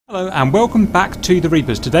Hello and welcome back to the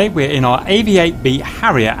Reapers. Today we're in our AV-8B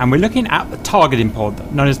Harrier and we're looking at the targeting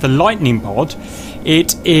pod known as the Litening pod.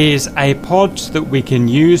 It is a pod that we can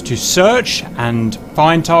use to search and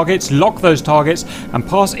find targets, lock those targets and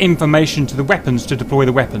pass information to the weapons to deploy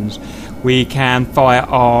the weapons. We can fire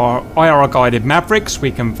our IR guided Mavericks,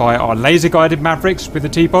 we can fire our laser guided Mavericks with the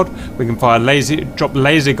T-pod, we can fire drop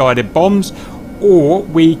laser guided bombs, or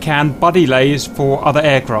we can buddy lays for other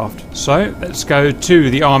aircraft. So let's go to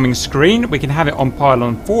the arming screen. We can have it on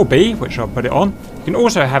pylon 4B, which I'll put it on. You can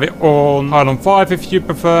also have it on pylon 5 if you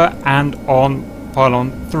prefer, and on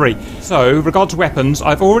pylon 3. So regard to weapons,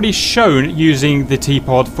 I've already shown using the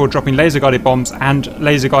T-pod for dropping laser guided bombs and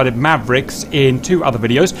laser guided Mavericks in 2 other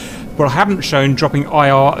videos, but I haven't shown dropping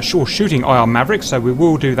IR or shooting IR Mavericks, so we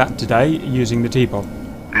will do that today using the T-pod.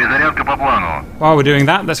 While we're doing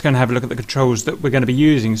that, let's go and have a look at the controls that we're going to be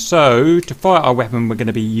using. So, to fire our weapon, we're going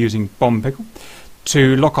to be using Bomb Pickle.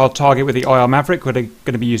 To lock our target with the IR Maverick, we're going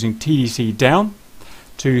to be using TDC down.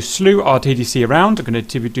 To slew our TDC around, we're going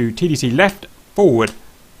to do TDC left, forward,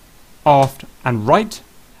 aft, and right.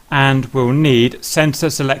 And we'll need sensor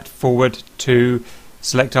select forward to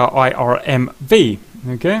select our IRMV.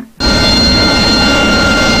 Okay.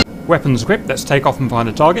 Weapons equipped, let's take off and find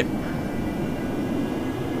a target.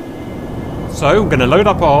 So we're going to load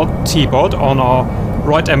up our T-pod on our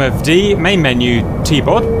right MFD main menu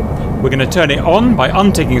T-pod. We're going to turn it on by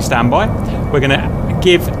unticking standby. We're going to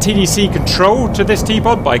give TDC control to this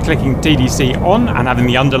T-pod by clicking TDC on and having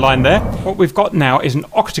the underline there. What we've got now is an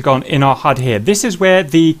octagon in our HUD here. This is where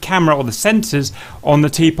the camera or the sensors on the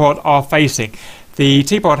T-pod are facing. The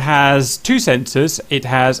T-pod has 2 sensors. It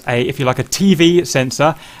has a, if you like, a TV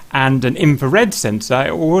sensor and an infrared sensor.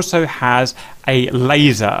 It also has a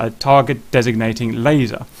laser, a target designating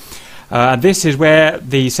laser. This is where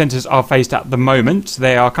the sensors are faced at the moment.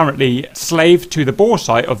 They are currently slaved to the bore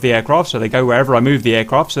sight of the aircraft, so they go wherever I move the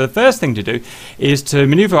aircraft. So the first thing to do is to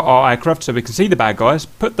maneuver our aircraft so we can see the bad guys,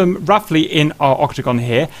 put them roughly in our octagon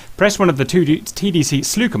here, press one of the 2 TDC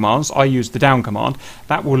slew commands. I use the down command.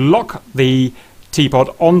 That will lock the T-pod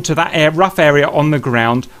onto that rough area on the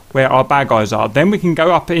ground where our bad guys are. Then we can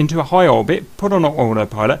go up into a high orbit, put on our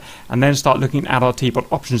autopilot, and then start looking at our T-pod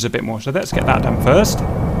options a bit more. So let's get that done first.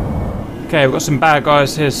 Okay, we've got some bad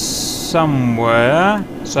guys here somewhere.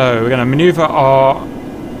 So we're going to maneuver our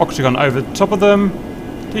octagon over the top of them.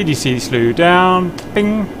 TDC slew down.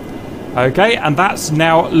 Bing. Okay, and that's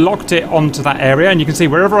now locked it onto that area. And you can see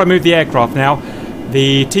wherever I move the aircraft now,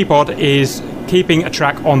 the T-pod is keeping a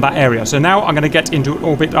track on that area. So now I'm going to get into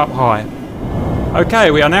orbit up high. Okay,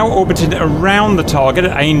 we are now orbiting around the target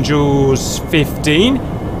at Angels 15.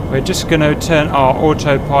 We're just going to turn our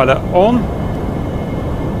autopilot on.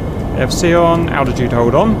 FC on, altitude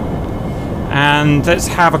hold on. And let's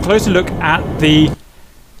have a closer look at the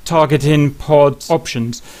targeting pod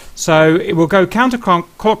options. So it will go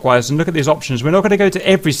counterclockwise and look at these options. We're not going to go to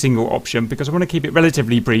every single option because I want to keep it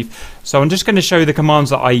relatively brief. So I'm just going to show you the commands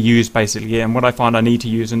that I use basically and what I find I need to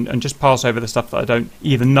use and just pass over the stuff that I don't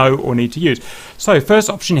either know or need to use. So first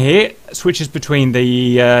option here switches between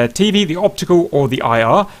the TV, the optical or the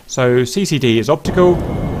IR. So CCD is optical.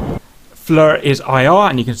 FLIR is IR,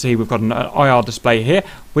 and you can see we've got an IR display here.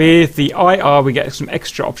 With the IR, we get some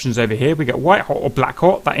extra options over here. We get white hot or black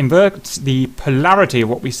hot. That inverts the polarity of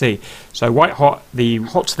what we see. So white hot, the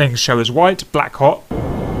hot things show as white. Black hot,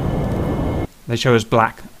 they show as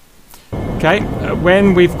black. Okay,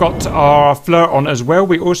 when we've got our FLIR on as well,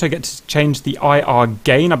 we also get to change the IR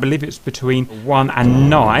gain. I believe it's between 1 and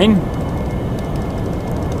 9.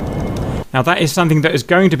 Now that is something that is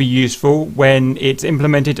going to be useful when it's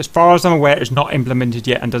implemented. As far as I'm aware, it's not implemented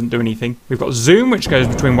yet and doesn't do anything. We've got zoom, which goes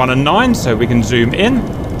between 1 and 9, so we can zoom in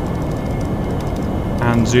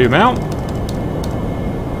and zoom out.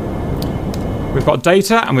 We've got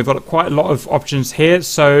data, and we've got quite a lot of options here.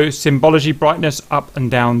 So symbology, brightness, up and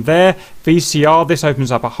down there. VCR, this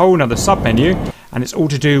opens up a whole nother sub-menu, and it's all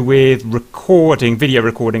to do with recording, video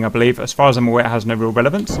recording, I believe. As far as I'm aware, it has no real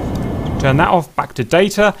relevance. So turn that off, back to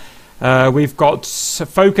data. We've got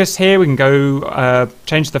focus here. We can go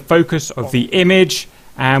change the focus of the image,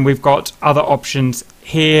 and we've got other options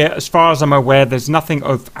here. As far as I'm aware, there's nothing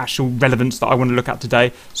of actual relevance that I want to look at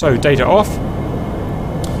today. So data off.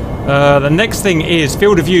 The next thing is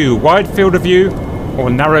field of view, wide field of view or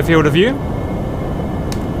narrow field of view.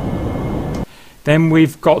 Then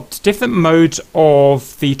we've got different modes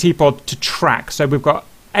of the T-pod to track. So we've got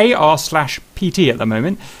AR/PT at the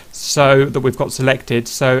moment, so that we've got selected.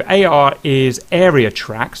 So AR is area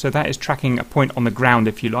track, so that is tracking a point on the ground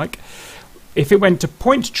if you like. If it went to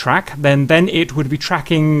point track, then it would be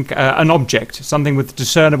tracking an object, something with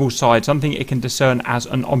discernible side, something it can discern as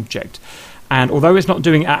an object. And although it's not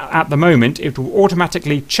doing it at the moment, it will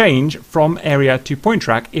automatically change from area to point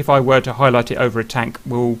track if I were to highlight it over a tank.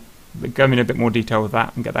 We'll go in a bit more detail with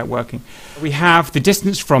that and get that working. We have the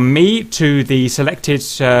distance from me to the selected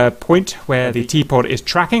point where the TPOD is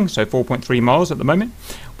tracking, so 4.3 miles at the moment.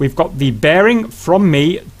 We've got the bearing from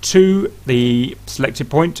me to the selected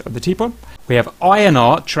point of the TPOD. We have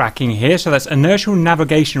INR tracking here, so that's Inertial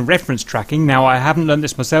Navigation Reference Tracking. Now, I haven't learned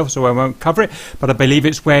this myself, so I won't cover it, but I believe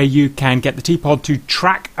it's where you can get the TPOD to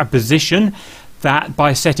track a position that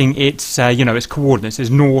by setting its, its coordinates, its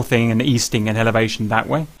northing and easting and elevation that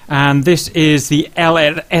way. And this is the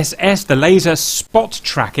LSS, the laser spot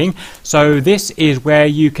tracking. So this is where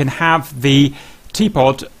you can have the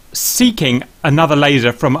TPOD seeking another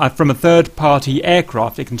laser from a third-party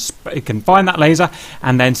aircraft. It can find that laser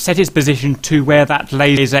and then set its position to where that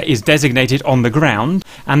laser is designated on the ground,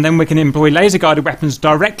 and then we can employ laser-guided weapons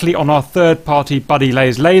directly on our third-party buddy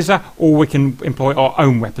laser, or we can employ our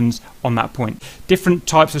own weapons on that point. Different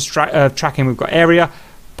types of tracking. We've got area,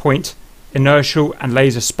 point, inertial, and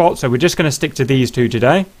laser spot. So we're just going to stick to these two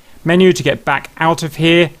today. Menu to get back out of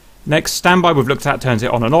here. Next, standby we've looked at, turns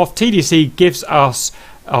it on and off. TDC gives us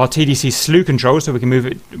our TDC slew control, so we can move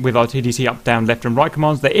it with our TDC up, down, left and right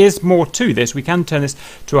commands. There is more to this. We can turn this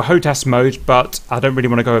to a HOTAS mode, but I don't really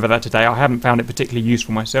want to go over that today. I haven't found it particularly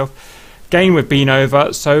useful myself. Gain we've been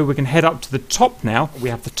over, so we can head up to the top now. We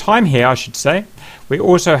have the time here, I should say. We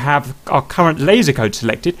also have our current laser code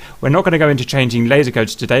selected. We're not going to go into changing laser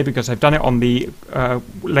codes today because I've done it on the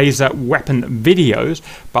laser weapon videos,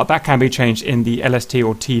 but that can be changed in the LST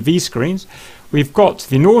or TV screens. We've got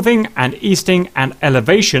the northing and easting and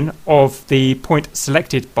elevation of the point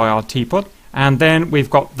selected by our TPOD. And then we've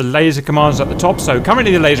got the laser commands at the top. So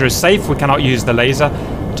currently the laser is safe. We cannot use the laser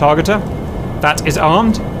targeter. That is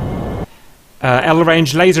armed. L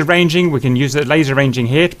range, laser ranging. We can use the laser ranging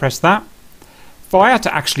here to press that. Fire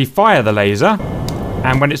to actually fire the laser.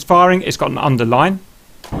 And when it's firing, it's got an underline.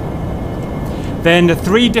 Then the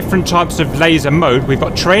three different types of laser mode. We've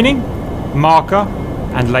got training, marker,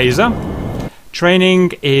 and laser.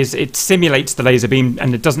 Training is it simulates the laser beam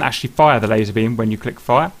and it doesn't actually fire the laser beam when you click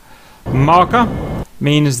fire. Marker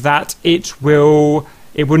means that it will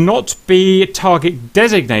not be target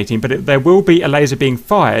designating, but there will be a laser being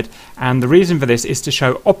fired, and the reason for this is to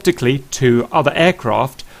show optically to other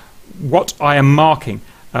aircraft what I am marking.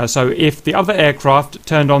 So if the other aircraft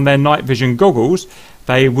turned on their night vision goggles,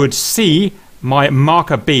 they would see my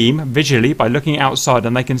marker beam visually by looking outside,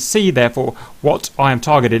 and they can see therefore what I am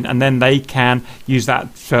targeting, and then they can use that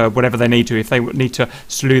for whatever they need to, if they need to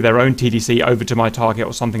slew their own TDC over to my target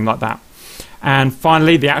or something like that. And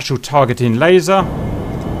finally the actual targeting laser,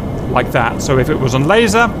 like that. So if it was on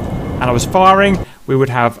laser and I was firing, we would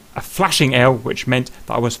have a flashing L, which meant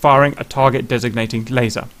that I was firing a target designating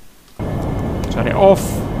laser. Turn it off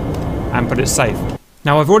and put it safe.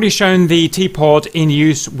 Now, I've already shown the TPOD in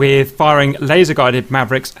use with firing laser-guided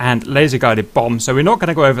Mavericks and laser-guided bombs, so we're not going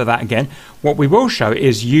to go over that again. What we will show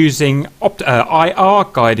is using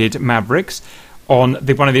IR-guided Mavericks on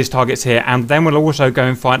one of these targets here, and then we'll also go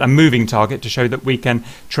and find a moving target to show that we can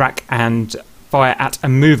track and fire at a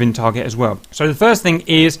moving target as well. So the first thing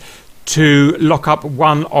is to lock up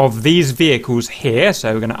one of these vehicles here.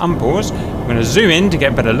 So we're going to unpause. We're going to zoom in to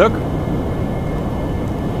get a better look.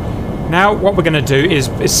 Now what we're going to do is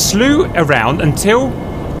slew around until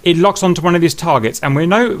it locks onto one of these targets, and we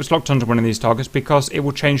know it was locked onto one of these targets because it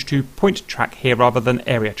will change to point track here rather than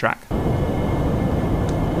area track.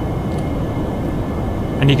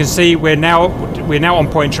 And you can see we're now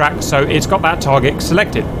on point track, so it's got that target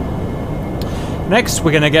selected. Next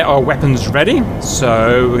we're going to get our weapons ready,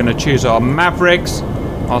 so we're going to choose our Mavericks,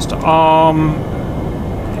 master arm,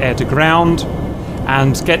 air to ground,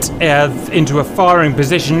 and get into a firing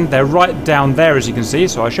position. They're right down there, as you can see,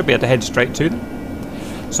 so I should be able to head straight to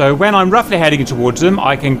them. So when I'm roughly heading towards them,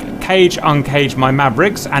 I can cage, uncage my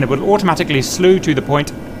Mavericks, and it will automatically slew to the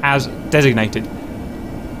point as designated.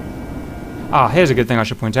 Here's a good thing I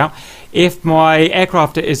should point out. If my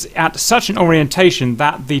aircraft is at such an orientation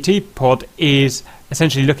that the TPOD is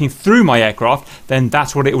essentially looking through my aircraft, then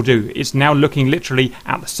that's what it will do. It's now looking literally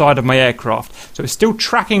at the side of my aircraft. So it's still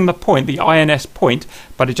tracking the point, the INS point,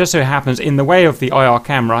 but it just so happens in the way of the IR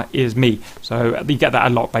camera is me. So you get that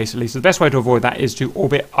a lot basically. So the best way to avoid that is to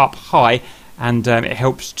orbit up high, and it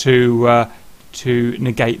helps to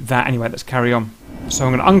negate that. Anyway, let's carry on. So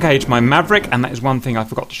I'm going to uncage my Maverick, and that is one thing I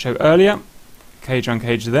forgot to show earlier. Cage,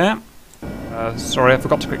 uncage there. Sorry, I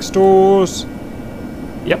forgot to click stores.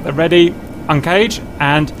 Yep, they're ready. Uncage,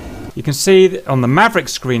 and You can see on the Maverick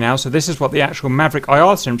screen now, so this is what the actual Maverick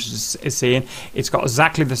IR sensor is seeing. It's got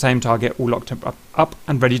exactly the same target all locked up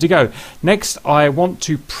and ready to go. Next, I want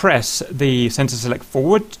to press the sensor select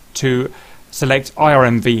forward to select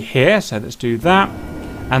IRMV here, so let's do that.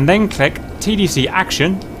 And then click TDC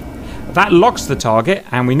action. That locks the target,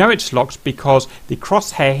 and we know it's locked because the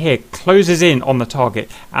crosshair here closes in on the target.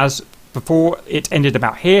 As before it ended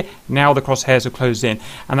about here, now the crosshairs are closed in.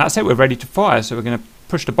 And that's it, we're ready to fire. So we're going to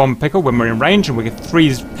push the bomb pickle when we're in range, and we get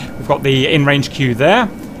freeze. We've got the in-range cue there.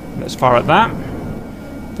 Let's fire at that.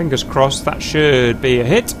 Fingers crossed, that should be a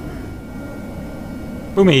hit.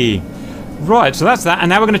 Boomy. Right, so that's that, and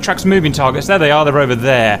now we're going to track some moving targets. There they are, they're over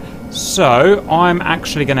there. So I'm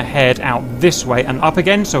actually going to head out this way and up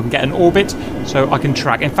again so I can get an orbit so I can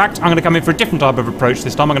track. In fact, I'm going to come in for a different type of approach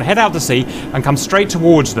this time. I'm going to head out to sea and come straight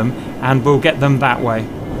towards them, and we'll get them that way.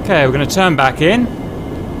 Okay, we're going to turn back in.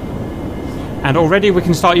 And already we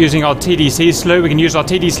can start using our TDC slew. We can use our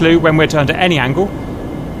TD slew when we're turned at any angle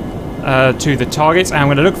to the targets. And I'm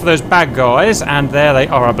going to look for those bad guys, and there they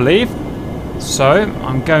are, I believe. So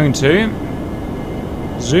I'm going to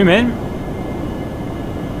zoom in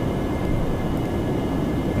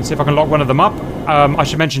and see if I can lock one of them up. I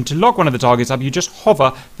should mention, to lock one of the targets up, you just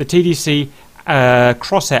hover the TDC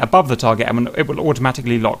crosshair above the target and it will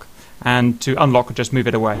automatically lock. And to unlock, just move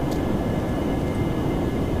it away.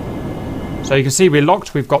 So you can see we're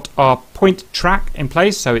locked. We've got our point track in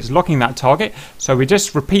place, so it's locking that target. So we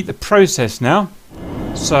just repeat the process now.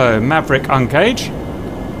 So Maverick uncage.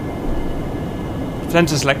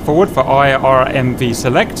 Sensor select forward for IRMV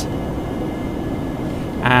select.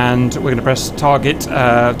 And we're going to press target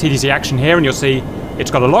TDC action here, and you'll see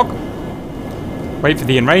it's got a lock. Wait for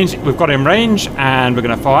the in range. We've got in range, and we're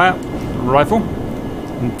going to fire rifle.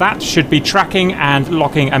 And that should be tracking and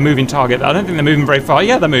locking a moving target. I don't think they're moving very far.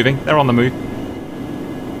 Yeah, they're moving. They're on the move.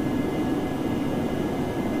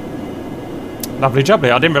 Lovely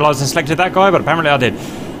jubbly. I didn't realise I selected that guy, but apparently I did.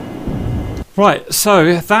 Right,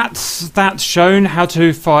 so that's shown how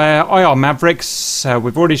to fire IR Mavericks.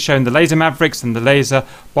 We've already shown the laser Mavericks and the laser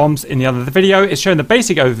bombs in the other video. It's shown the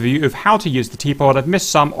basic overview of how to use the TPOD. I've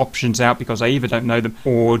missed some options out because I either don't know them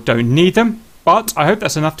or don't need them. But I hope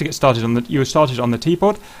that's enough to get started on the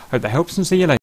TPOD. Hope that helps, and see you later.